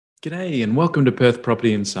G'day and welcome to Perth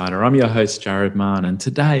Property Insider. I'm your host, Jared Mann, and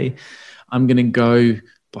today I'm going to go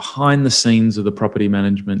behind the scenes of the property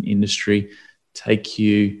management industry, take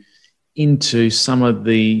you into some of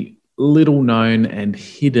the little known and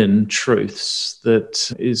hidden truths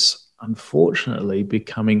that is unfortunately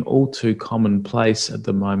becoming all too commonplace at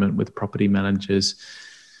the moment with property managers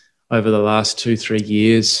over the last 2-3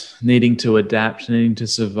 years, needing to adapt, needing to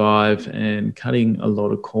survive, and cutting a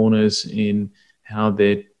lot of corners in how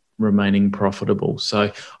they're remaining profitable.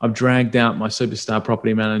 So I've dragged out my superstar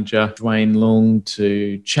property manager, Jewayne Loong,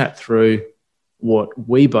 to chat through what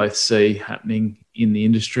we both see happening in the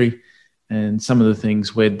industry and some of the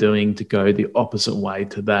things we're doing to go the opposite way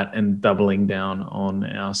to that and doubling down on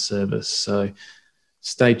our service. So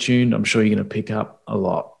stay tuned. I'm sure you're going to pick up a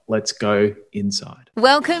lot. Let's go inside.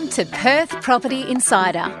 Welcome to Perth Property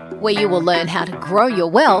Insider, where you will learn how to grow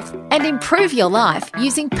your wealth and improve your life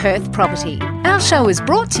using Perth property. Our show is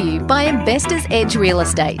brought to you by Investors Edge Real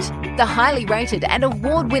Estate, the highly rated and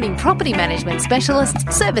award-winning property management specialists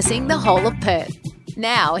servicing the whole of Perth.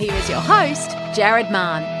 Now, here is your host, Jared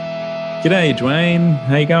Mann. G'day, Jewayne.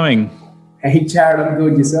 How you going? Hey, Jared. I'm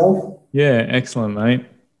good. Yourself? Yeah, excellent, mate.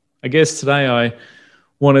 I guess today I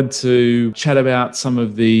wanted to chat about some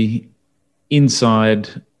of the inside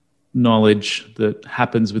knowledge that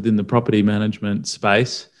happens within the property management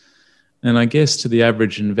space. And I guess to the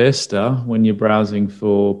average investor, when you're browsing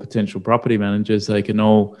for potential property managers, they can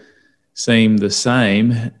all seem the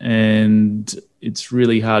same. And it's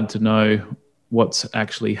really hard to know what's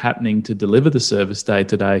actually happening to deliver the service day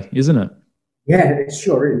to day, isn't it? Yeah, it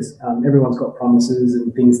sure is. Everyone's got promises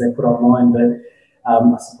and things they put online, but I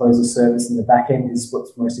suppose the service in the back end is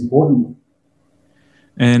what's most important.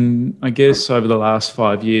 And I guess over the last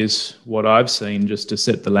 5 years, what I've seen, just to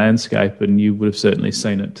set the landscape, and you would have certainly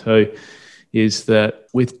seen it too, is that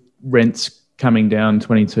with rents coming down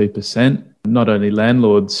 22%, not only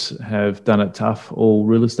landlords have done it tough, all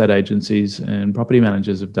real estate agencies and property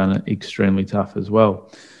managers have done it extremely tough as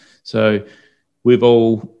well. So we've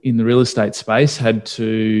all, in the real estate space, had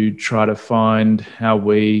to try to find how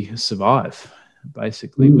we survive.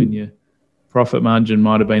 Basically, when your profit margin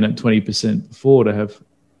might have been at 20% before, to have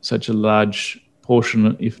such a large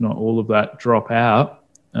portion, if not all of that, drop out,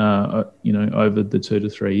 over the 2 to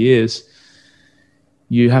 3 years,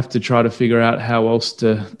 you have to try to figure out how else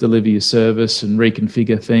to deliver your service and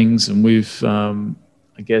reconfigure things. And we've,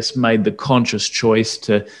 made the conscious choice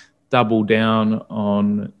to double down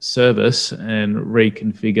on service and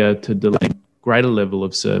reconfigure to deliver a greater level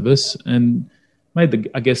of service, and made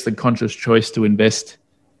the conscious choice to invest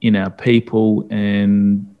in our people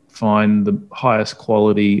and find the highest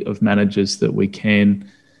quality of managers that we can,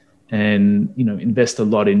 and invest a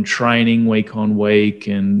lot in training week on week.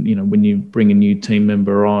 And when you bring a new team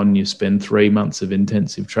member on, you spend 3 months of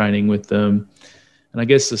intensive training with them. And I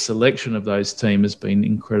guess the selection of those team has been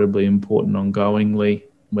incredibly important ongoingly.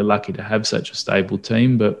 We're lucky to have such a stable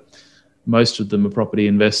team, but most of them are property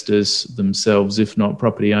investors themselves, if not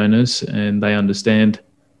property owners, and they understand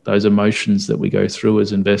those emotions that we go through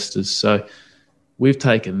as investors. So we've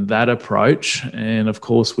taken that approach, and of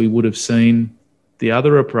course we would have seen the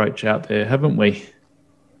other approach out there, haven't we?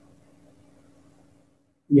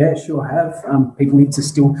 Yeah, sure have. People need to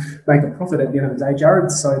still make a profit at the end of the day,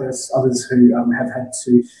 Jared. So there's others who have had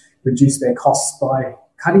to reduce their costs by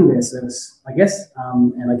cutting their service, I guess.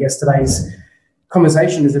 And I guess today's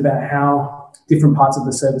conversation is about how different parts of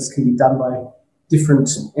the service can be done by different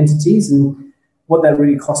entities and what that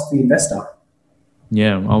really costs the investor.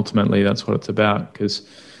 Yeah, ultimately that's what it's about, because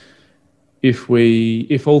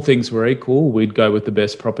if all things were equal, we'd go with the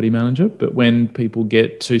best property manager. But when people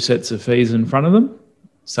get two sets of fees in front of them,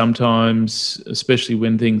 sometimes, especially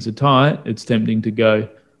when things are tight, it's tempting to go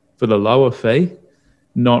for the lower fee,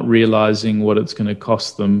 not realizing what it's going to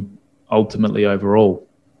cost them ultimately overall.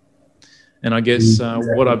 And I guess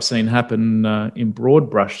what I've seen happen in broad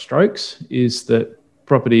brush strokes is that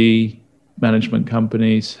property management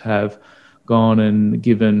companies have gone and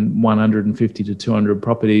given 150 to 200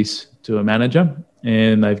 properties to a manager,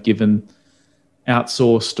 and they've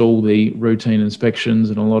outsourced all the routine inspections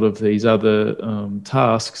and a lot of these other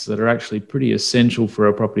tasks that are actually pretty essential for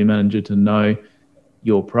a property manager to know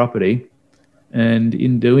your property. And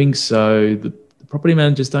in doing so, the property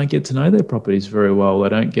managers don't get to know their properties very well. They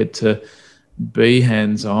don't get to be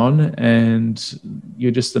hands-on, and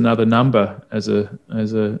you're just another number as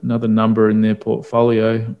another number in their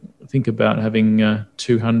portfolio. Think about having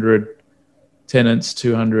 200 tenants,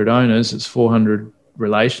 200 owners. It's 400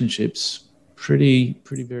 relationships. Pretty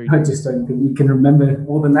very. I just don't think you can remember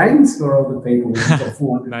all the names for all the people.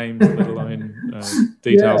 Names, let alone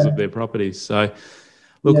details of their properties. So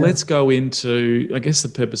Look, let's go into, I guess the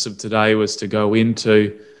purpose of today was to go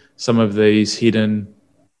into some of these hidden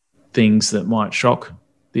things that might shock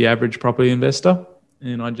the average property investor.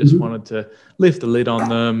 And I just wanted to lift the lid on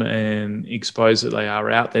them and expose that they are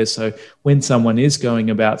out there. So when someone is going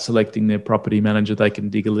about selecting their property manager, they can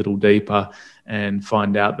dig a little deeper and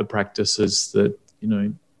find out the practices that,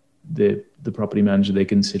 the property manager they're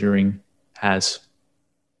considering has.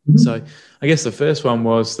 So I guess the first one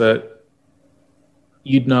was that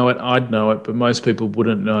you'd know it, I'd know it, but most people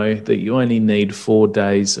wouldn't know that you only need 4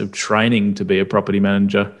 days of training to be a property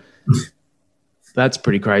manager. That's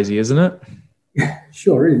pretty crazy, isn't it?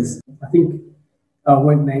 Sure is. I think I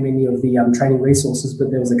won't name any of the training resources, but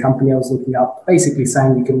there was a company I was looking up basically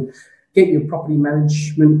saying you can get your property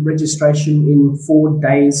management registration in 4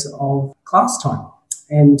 days of class time.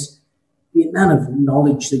 And the amount of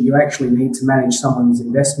knowledge that you actually need to manage someone's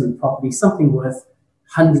investment property, something worth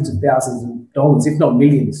hundreds of thousands of dollars, if not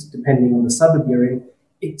millions, depending on the suburb you're in,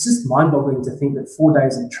 it's just mind-boggling to think that 4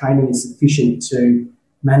 days of training is sufficient to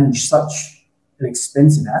manage such an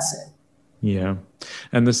expensive asset. Yeah.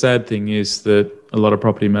 And the sad thing is that a lot of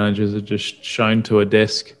property managers are just shown to a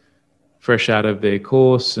desk fresh out of their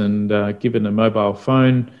course and given a mobile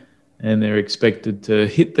phone, and they're expected to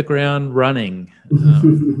hit the ground running.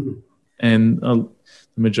 And the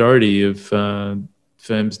majority of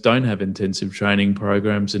firms don't have intensive training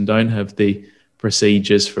programs and don't have the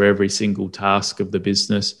procedures for every single task of the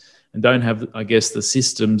business and don't have, I guess, the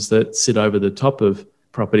systems that sit over the top of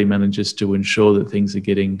property managers to ensure that things are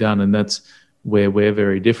getting done. And that's where we're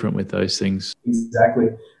very different with those things. Exactly.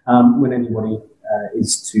 When anybody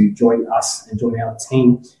is to join us and join our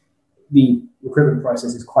team, the recruitment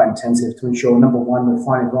process is quite intensive to ensure, number one, we're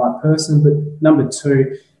finding the right person, but number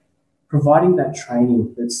two, providing that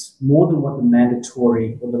training that's more than what the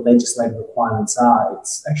mandatory or the legislative requirements are.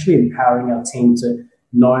 It's actually empowering our team to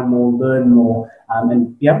know more, learn more,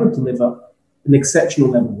 and be able to deliver an exceptional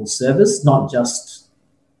level of service, not just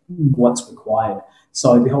what's required.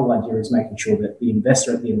 So the whole idea is making sure that the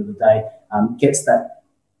investor at the end of the day gets that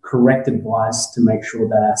correct advice to make sure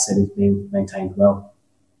that asset is being maintained well.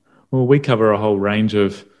 Well, we cover a whole range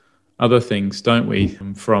of other things, don't we?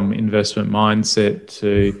 From investment mindset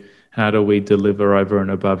to how do we deliver over and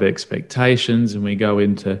above expectations, and we go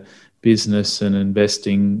into business and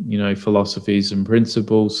investing, philosophies and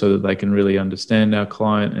principles so that they can really understand our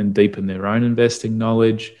client and deepen their own investing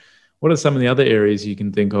knowledge. What are some of the other areas you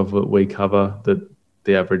can think of that we cover that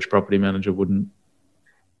the average property manager wouldn't?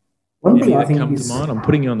 One thing I think come to mind. I'm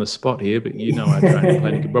putting you on the spot here, but our training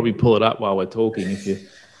plan. You could probably pull it up while we're talking if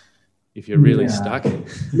you're really stuck.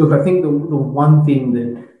 Look, I think the one thing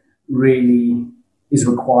that really is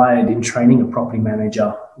required in training a property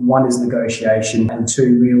manager, one is negotiation, and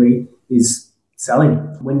two really is selling.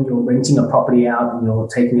 When you're renting a property out and you're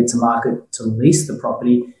taking it to market to lease the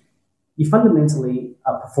property, you fundamentally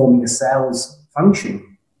are performing a sales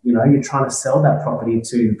function. You're trying to sell that property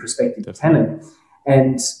to the prospective tenant.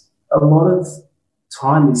 And a lot of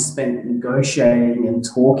time is spent negotiating and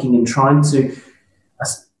talking and trying to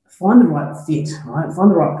find the right fit, right?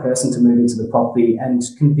 Find the right person to move into the property and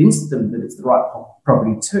convince them that it's the right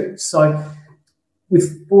property too. So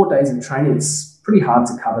with 4 days of training, it's pretty hard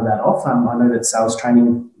to cover that off. I know that sales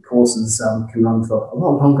training courses can run for a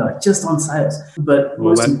lot longer just on sales. But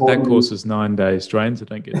that course is 9 days, Jewayne, so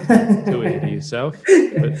don't get too ahead of yourself.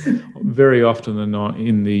 But very often than not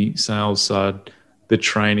in the sales side, the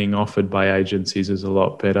training offered by agencies is a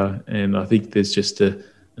lot better. And I think there's just an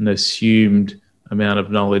assumed amount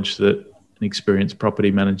of knowledge that an experienced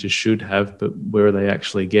property manager should have, but where are they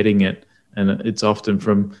actually getting it? And it's often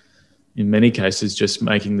from, in many cases, just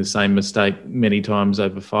making the same mistake many times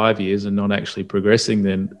over 5 years and not actually progressing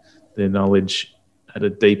their knowledge at a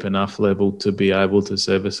deep enough level to be able to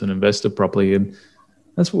service an investor properly. And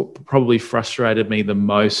that's what probably frustrated me the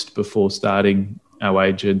most before starting our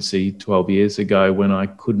agency 12 years ago, when I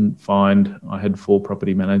had 4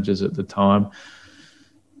 property managers at the time.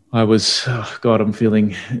 I was, I'm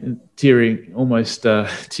feeling almost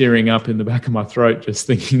tearing up in the back of my throat just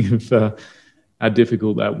thinking of how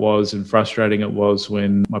difficult that was and frustrating it was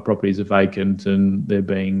when my properties are vacant and they're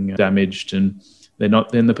being damaged and the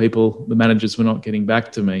managers were not getting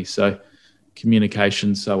back to me. So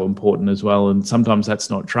communication's so important as well. And sometimes that's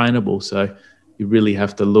not trainable. So you really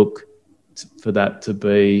have to look for that to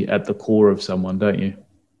be at the core of someone, don't you?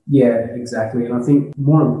 Yeah, exactly. And I think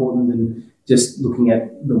more important than just looking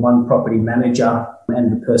at the one property manager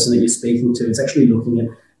and the person that you're speaking to, it's actually looking at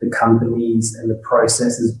the companies and the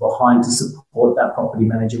processes behind to support that property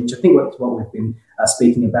manager, which I think what we've been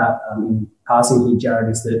speaking about in passing here, Jared,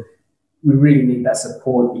 is that we really need that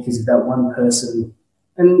support, because if that one person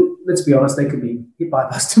And let's be honest, they could be hit by a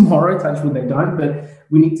bus tomorrow, touch wood they don't, but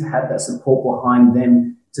we need to have that support behind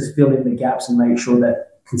them to fill in the gaps and make sure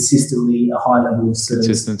that consistently a high level of service.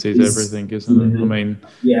 Consistency is everything, isn't it? I mean,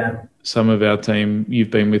 yeah. Some of our team,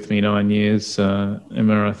 you've been with me 9 years,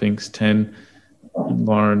 Emma, I think, is 10,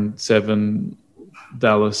 Lauren, 7,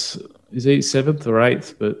 Dallas, is he 7th or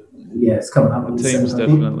 8th? But yeah, it's coming up. The team's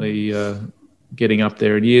definitely getting up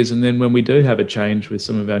there in years. And then when we do have a change with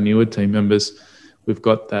some of our newer team members, we've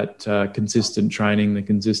got that consistent training, the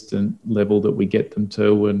consistent level that we get them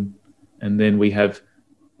to, and then we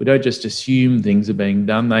don't just assume things are being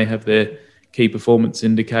done. They have their key performance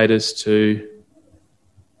indicators to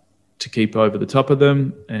keep over the top of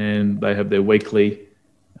them, and they have their weekly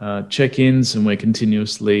check-ins, and we're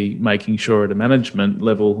continuously making sure at a management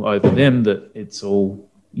level over them that it's all,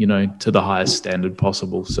 to the highest standard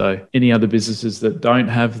possible. So any other businesses that don't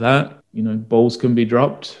have that, balls can be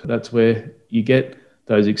dropped. That's where you get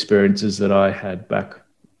those experiences that I had back,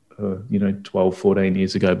 12, 14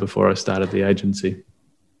 years ago before I started the agency.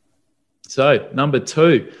 So number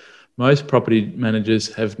 2, most property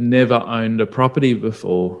managers have never owned a property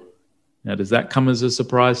before. Now, does that come as a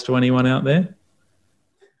surprise to anyone out there?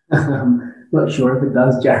 Not sure if it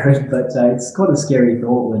does, Jared, but it's quite a scary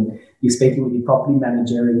thought when you're speaking with your property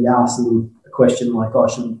manager and you ask them a question like, oh,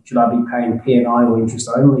 should I be paying P&I or interest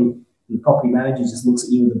only? And the property manager just looks at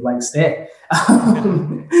you with a blank stare.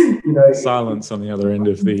 Silence on the other end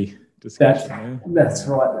of the discussion. That's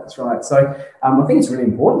right. So I think it's really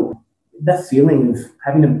important. That feeling of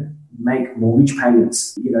having to make mortgage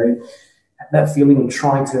payments, that feeling of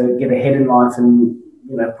trying to get ahead in life and,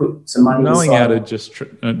 put some money knowing aside. How to just,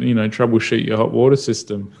 troubleshoot your hot water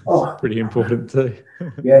system is pretty important too.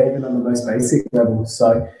 Yeah, even on the most basic level.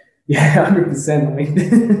 So, yeah, 100%. I mean,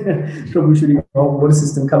 troubleshooting a hot water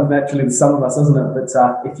system comes naturally to some of us, doesn't it?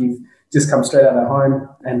 But if you've just come straight out of home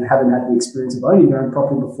and haven't had the experience of owning your own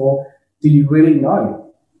property before, do you really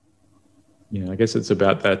know? Yeah, I guess it's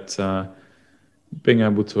about that being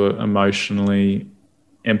able to emotionally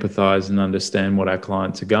empathise and understand what our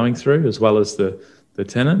clients are going through, as well as the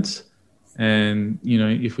tenants. And,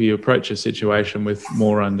 if we approach a situation with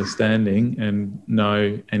more understanding and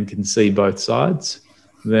know and can see both sides,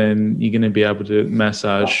 then you're going to be able to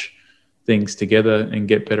massage things together and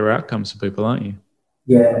get better outcomes for people, aren't you?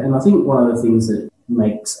 Yeah, and I think one of the things that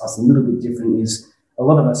makes us a little bit different is a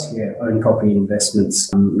lot of us here own property investments,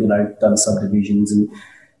 done subdivisions, and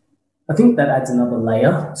I think that adds another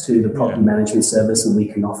layer to the property management service that we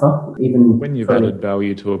can offer. Even when you've added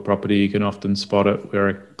value to a property, you can often spot it where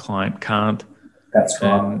a client can't. That's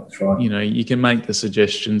right. You can make the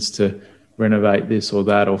suggestions to renovate this or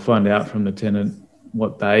that, or find out from the tenant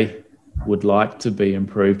what they would like to be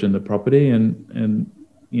improved in the property, and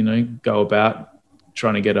go about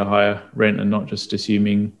trying to get a higher rent and not just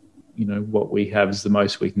assuming what we have is the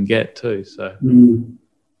most we can get too. So.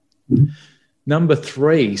 Number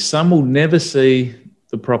 3, some will never see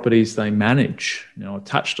the properties they manage. I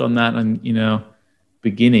touched on that in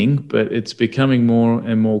beginning, but it's becoming more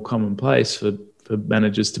and more commonplace for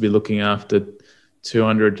managers to be looking after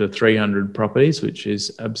 200 to 300 properties, which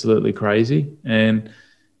is absolutely crazy. And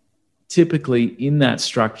typically in that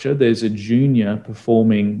structure, there's a junior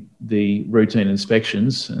performing the routine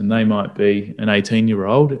inspections, and they might be an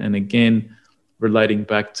 18-year-old. And again, relating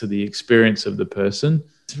back to the experience of the person,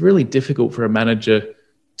 it's really difficult for a manager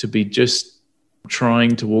to be just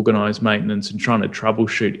trying to organise maintenance and trying to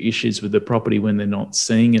troubleshoot issues with the property when they're not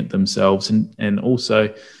seeing it themselves. And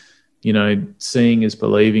also, seeing is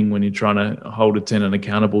believing when you're trying to hold a tenant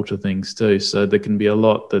accountable to things too. So there can be a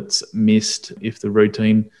lot that's missed if the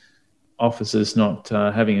routine officer's not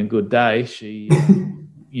having a good day. She,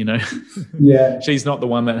 she's not the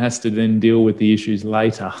one that has to then deal with the issues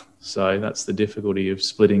later. So that's the difficulty of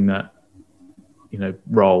splitting that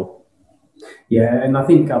role. Yeah, and I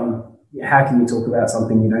think how can you talk about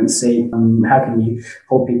something you don't see? How can you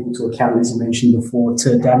hold people to account, as you mentioned before,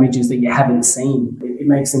 to damages that you haven't seen? It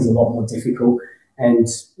makes things a lot more difficult. And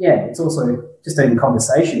it's also just in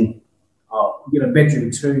conversation.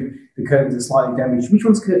 Bedroom 2, the curtains are slightly damaged. Which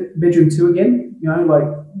one's bedroom 2 again?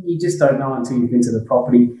 You just don't know until you've been to the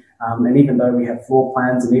property. And even though we have floor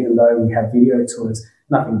plans and even though we have video tours,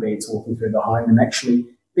 nothing beats walking through the home and actually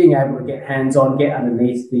being able to get hands-on, get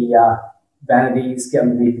underneath the vanities, get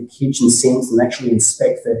underneath the kitchen sinks and actually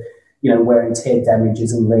inspect the, wear and tear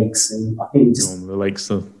damages and leaks. And I think the leaks,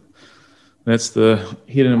 that's the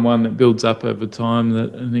hidden one that builds up over time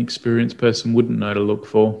that an experienced person wouldn't know to look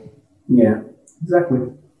for. Yeah, exactly.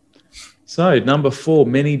 So number 4,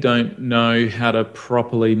 many don't know how to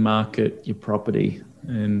properly market your property.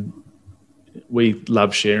 And we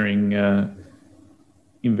love sharing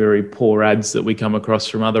very poor ads that we come across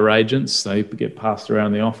from other agents. They get passed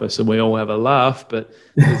around the office and we all have a laugh, but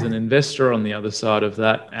there's an investor on the other side of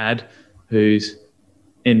that ad who's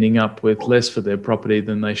ending up with less for their property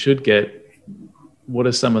than they should get. What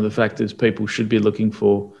are some of the factors people should be looking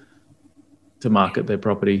for to market their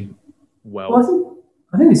property well?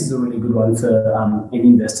 I think this is a really good one for any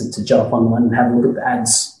investor to jump online and have a look at the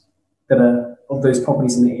ads that are of those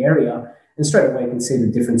properties in the area. And straight away, you can see the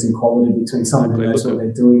difference in quality between someone who knows what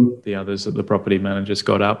they're doing. The others that the property manager's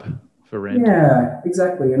got up for rent. Yeah,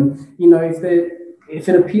 exactly. And, if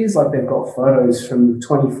it appears like they've got photos from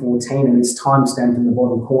 2014 and it's timestamped in the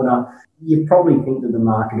bottom corner, you probably think that the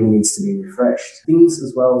marketing needs to be refreshed. Things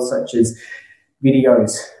as well, such as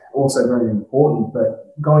videos, also very important.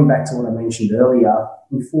 But going back to what I mentioned earlier,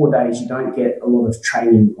 in 4 days, you don't get a lot of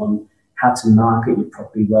training on how to market your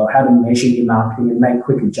property well, how to measure your marketing and make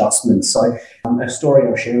quick adjustments. So a story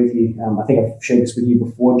I'll share with you, I think I've shared this with you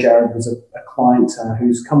before, Jared, was a client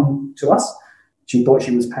who's come to us. She thought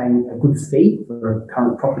she was paying a good fee for a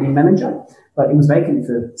current property manager, but it was vacant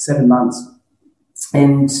for 7 months.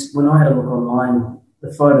 And when I had a look online,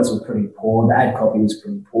 the photos were pretty poor, the ad copy was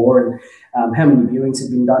pretty poor, and how many viewings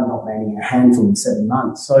had been done? Not many, a handful in 7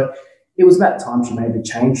 months. So it was about time she made the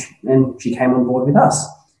change and she came on board with us.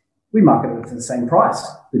 We marketed it for the same price.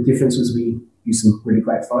 The difference was we used some really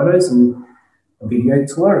great photos and a video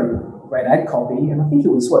tour and great ad copy. And I think it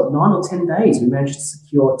was, 9 or 10 days, we managed to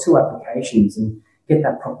secure 2 applications and get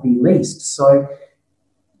that property leased. So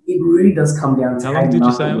it really does come down to... How long did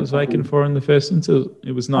you say it was vacant for in the first instance?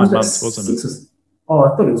 It was 9 months, wasn't it?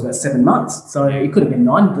 I thought it was about 7 months. So it could have been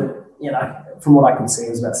 9, but, from what I could see,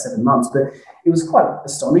 it was about 7 months. But it was quite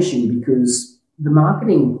astonishing because the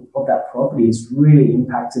marketing of that property has really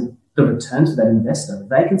impacted the return to that investor. The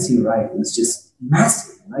vacancy rate was just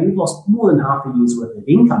massive. You've lost more than half a year's worth of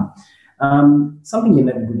income, something you're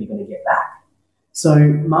never really going to get back. So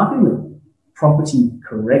marketing the property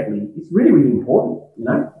correctly is really, really important,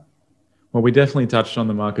 Well, we definitely touched on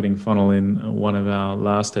the marketing funnel in one of our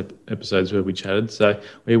last episodes where we chatted, so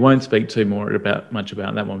we won't speak much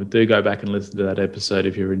about that one, but do go back and listen to that episode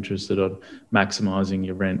if you're interested on maximising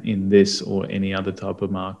your rent in this or any other type of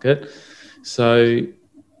market. So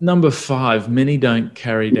number 5, many don't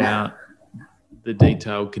carry out the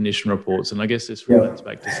detailed condition reports. And I guess this relates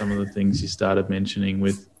back to some of the things you started mentioning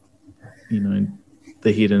with,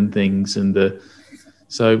 the hidden things and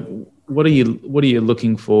so what are you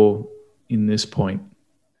looking for in this point?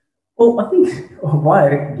 Well, I think why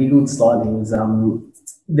I giggled slightly was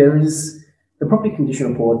the property condition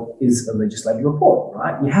report is a legislative report,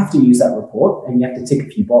 right? You have to use that report and you have to tick a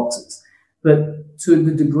few boxes. But to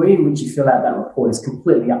the degree in which you fill out that report is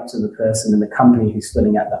completely up to the person and the company who's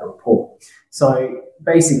filling out that report. So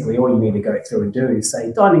basically, all you need to go through and do is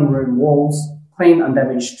say dining room walls, clean,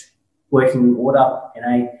 undamaged, working in order,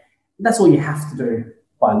 that's all you have to do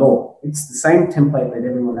by law. It's the same template that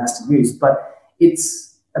everyone has to use, but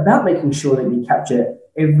it's about making sure that you capture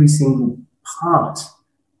every single part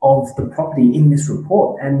of the property in this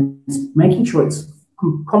report and making sure it's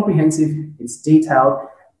comprehensive, it's detailed,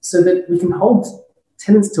 so that we can hold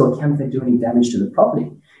tenants to account if they do any damage to the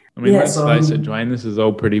property. Let's face it, Jewayne, this is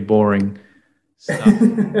all pretty boring stuff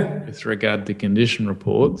with regard to condition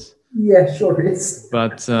reports. Yeah, sure it is.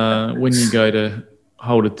 But when you go to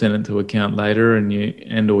hold a tenant to account later or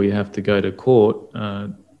you have to go to court,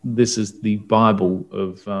 this is the Bible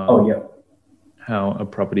of how a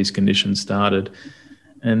property's condition started.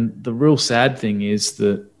 And the real sad thing is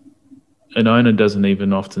that an owner doesn't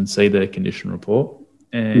even often see their condition report.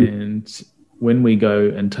 And when we go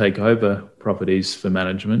and take over properties for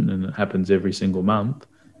management, and it happens every single month,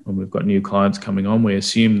 when we've got new clients coming on, we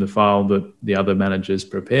assume the file that the other manager's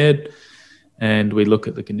prepared, and we look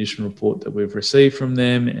at the condition report that we've received from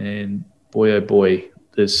them, and boy, oh boy,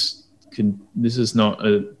 this is not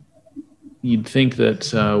a... You'd think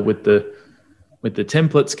that with the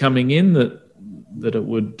templates coming in that it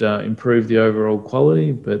would improve the overall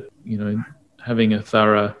quality, but having a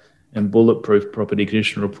thorough and bulletproof property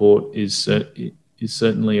condition report is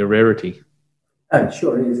certainly a rarity. Oh,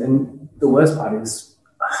 sure it is. And the worst part is,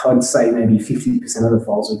 I'd say maybe 50% of the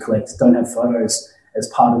files we collect don't have photos as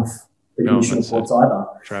part of the condition reports either.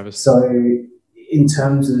 Travis. So in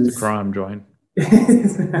terms of... It's a crime, Jewayne.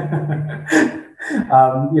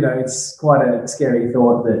 It's quite a scary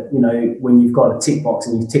thought that, when you've got a tick box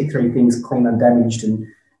and you tick 3 things, clean, undamaged, and,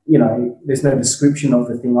 there's no description of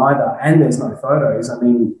the thing either, and there's no photos,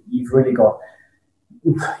 you've really got...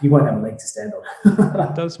 You won't have a leg to stand on.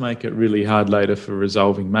 It does make it really hard later for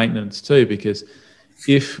resolving maintenance too, because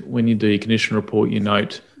if when you do your condition report, you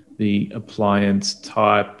note the appliance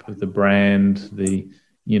type, the brand, the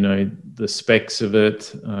the specs of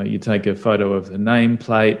it. You take a photo of the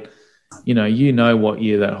nameplate. You know what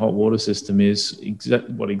year that hot water system is,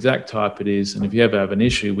 what exact type it is, and if you ever have an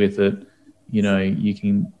issue with it, you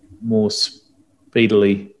can more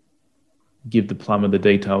speedily give the plumber the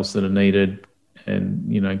details that are needed, and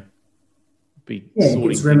be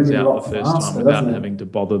sorting things out the first time without having to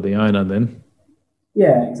bother the owner then.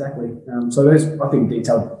 Yeah, exactly. So I think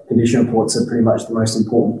detailed condition reports are pretty much the most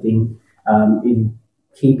important thing in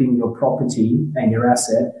keeping your property and your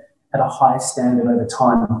asset at a high standard over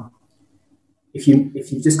time. If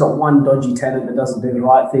you've just got one dodgy tenant that doesn't do the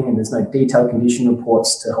right thing and there's no detailed condition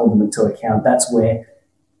reports to hold them into account, that's where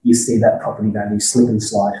you see that property value slip and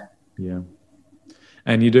slide. Yeah.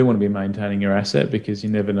 And you do want to be maintaining your asset, because you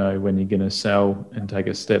never know when you're going to sell and take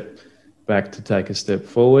a step back to take a step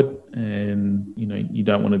forward, and you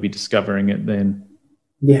don't want to be discovering it then.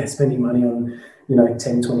 Yeah, spending money on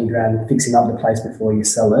 10, 20 grand fixing up the place before you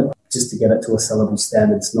sell it just to get it to a sellable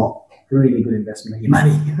standard. It's not really good investment of your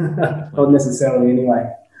money. Not necessarily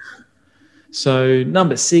anyway. So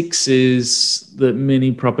number 6 is that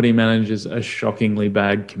many property managers are shockingly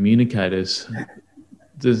bad communicators.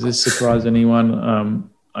 Does this surprise anyone?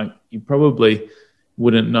 You probably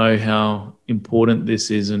wouldn't know how important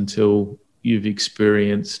this is until you've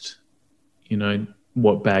experienced,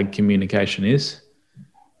 what bad communication is.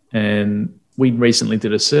 And we recently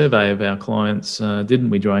did a survey of our clients, didn't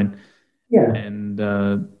we, Jewayne? Yeah.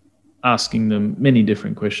 And asking them many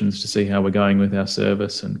different questions to see how we're going with our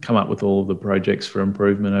service and come up with all of the projects for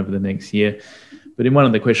improvement over the next year. But in one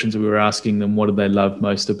of the questions we were asking them, what do they love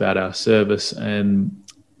most about our service? And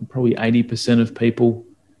probably 80% of people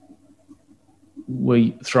were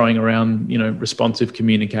throwing around, responsive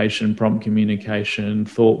communication, prompt communication,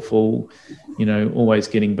 thoughtful, always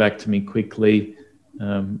getting back to me quickly,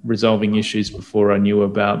 resolving issues before I knew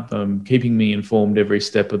about them, keeping me informed every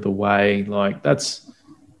step of the way. Like, that's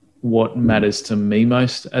what matters to me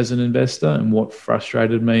most as an investor, and what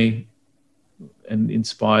frustrated me and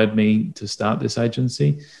inspired me to start this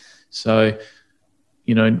agency. So,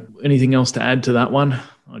 anything else to add to that one?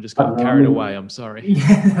 I just got carried away. I'm sorry.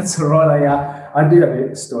 Yeah, that's all right. I did have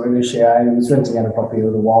a story to share. I was renting out a property a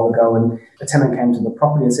little while ago, and a tenant came to the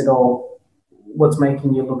property and said, "Oh, what's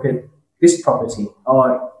making you look at this property?"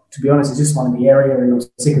 "Oh, to be honest, it's just one in the area, and I'm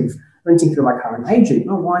sick of renting through my current agent."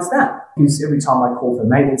 "Oh, why is that?" "Because every time I call for a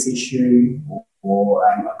maintenance issue or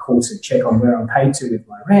a call to check on where I'm paid to with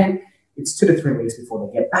my rent, it's 2 to 3 weeks before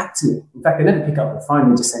they get back to me. In fact, they never pick up the phone,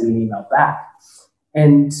 they just send me an email back.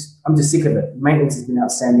 And I'm just sick of it. Maintenance has been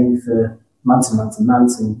outstanding for months and months and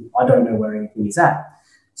months, and I don't know where anything is at."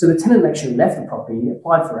 So the tenant actually left the property,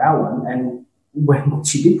 applied for our one, and when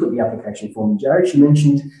she did put the application form in, Jared, she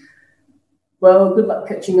mentioned, "Well, good luck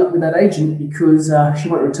catching up with that agent, because she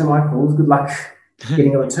won't return my calls. Good luck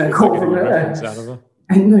getting a return call from her."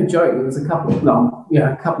 And no joke, it was a couple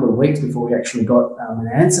of weeks before we actually got an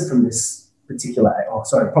answer from this particular,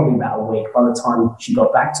 probably about a week by the time she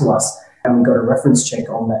got back to us, and we got a reference check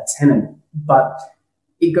on that tenant. But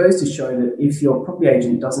it goes to show that if your property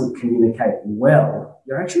agent doesn't communicate well,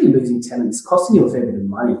 you're actually losing tenants, costing you a fair bit of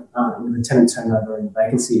money with the tenant turnover and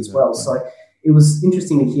vacancy as well. So it was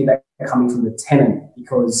interesting to hear that coming from the tenant,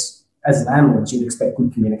 because as landlords, you'd expect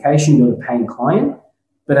good communication. You're the paying client.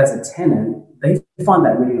 But as a tenant, they find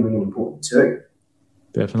that really, really important too.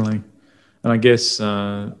 Definitely. And I guess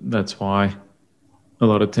that's why a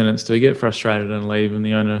lot of tenants do get frustrated and leave, and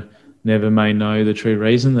the owner never may know the true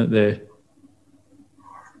reason that they're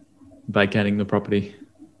vacating the property.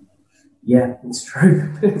 Yeah, it's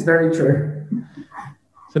true. It's very true.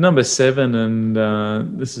 So number 7, and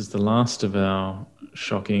this is the last of our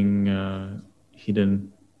shocking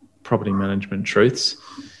hidden property management truths,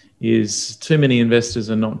 is too many investors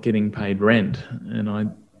are not getting paid rent.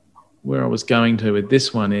 And where I was going to with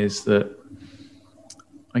this one is that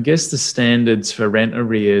I guess the standards for rent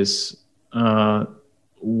arrears are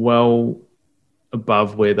well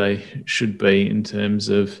above where they should be, in terms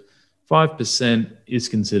of 5% is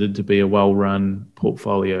considered to be a well-run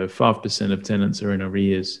portfolio. 5% of tenants are in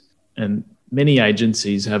arrears, and many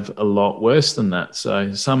agencies have a lot worse than that.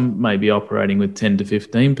 So some may be operating with 10 to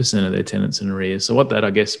 15% of their tenants in arrears. So what that,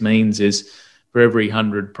 I guess, means is for every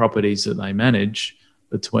 100 properties that they manage,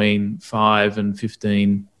 between 5 and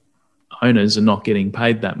 15 owners are not getting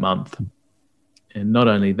paid that month. And not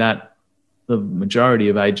only that, the majority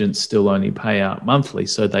of agents still only pay out monthly.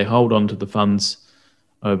 So they hold on to the funds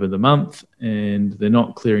over the month, and they're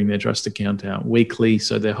not clearing their trust account out weekly.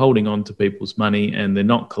 So they're holding on to people's money, and they're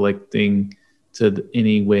not collecting to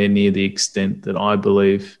anywhere near the extent that I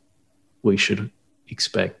believe we should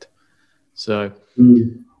expect. So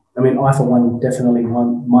I mean, I, for one, definitely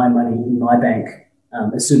want my money in my bank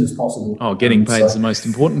as soon as possible. Oh, getting paid is the most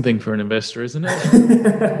important thing for an investor, isn't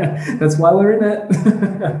it? That's why we're in it.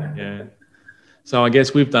 Yeah. So I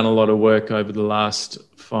guess we've done a lot of work over the last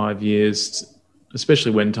 5 years,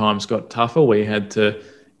 especially when times got tougher. We had to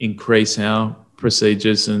increase our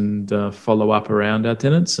procedures and follow up around our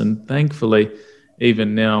tenants. And thankfully,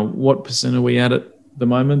 even now, what percent are we at the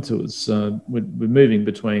moment? It was we're moving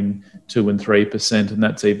between 2 and 3%, and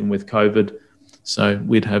that's even with COVID. So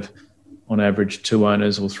we'd have, on average, 2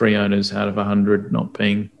 owners or 3 owners out of 100 not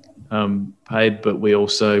being paid. But we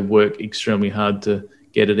also work extremely hard to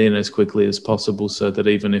get it in as quickly as possible, so that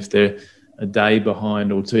even if they're a day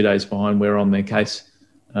behind or 2 days behind, we're on their case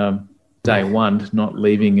day one, not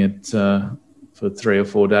leaving it for 3 or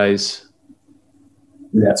 4 days.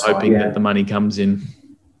 That's hoping right, yeah. that the money comes in.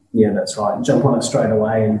 Yeah, that's right. Jump on it straight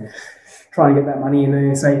away and try and get that money in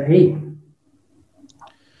ASAP.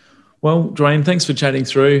 Well, Jewayne, thanks for chatting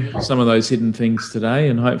through some of those hidden things today,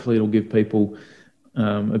 and hopefully it'll give people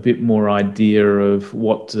a bit more idea of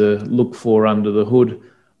what to look for under the hood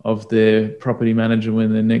of their property manager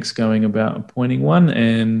when they're next going about appointing one.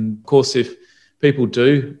 And of course, if people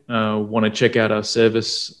do want to check out our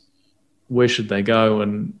service, where should they go?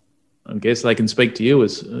 And I guess they can speak to you,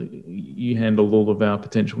 as you handle all of our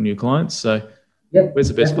potential new clients. So yep, where's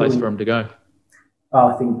the best definitely. place for them to go?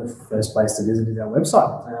 I think the first place to visit is our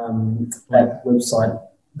website. That website,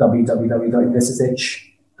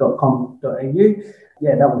 www.investorsedge.com.au.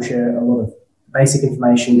 Yeah, that will share a lot of basic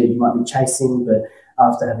information that you might be chasing, but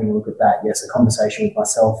after having a look at that, yes, a conversation with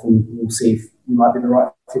myself, and we'll see if you might be the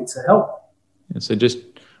right fit to help. Yeah, so just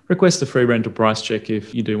request a free rental price check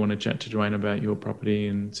if you do want to chat to Jewayne about your property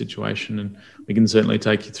and situation, and we can certainly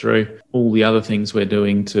take you through all the other things we're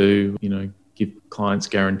doing to, give clients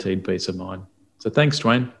guaranteed peace of mind. So thanks,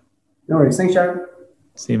 Jewayne. No worries. Thanks, Jared.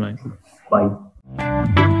 See you, mate. Bye.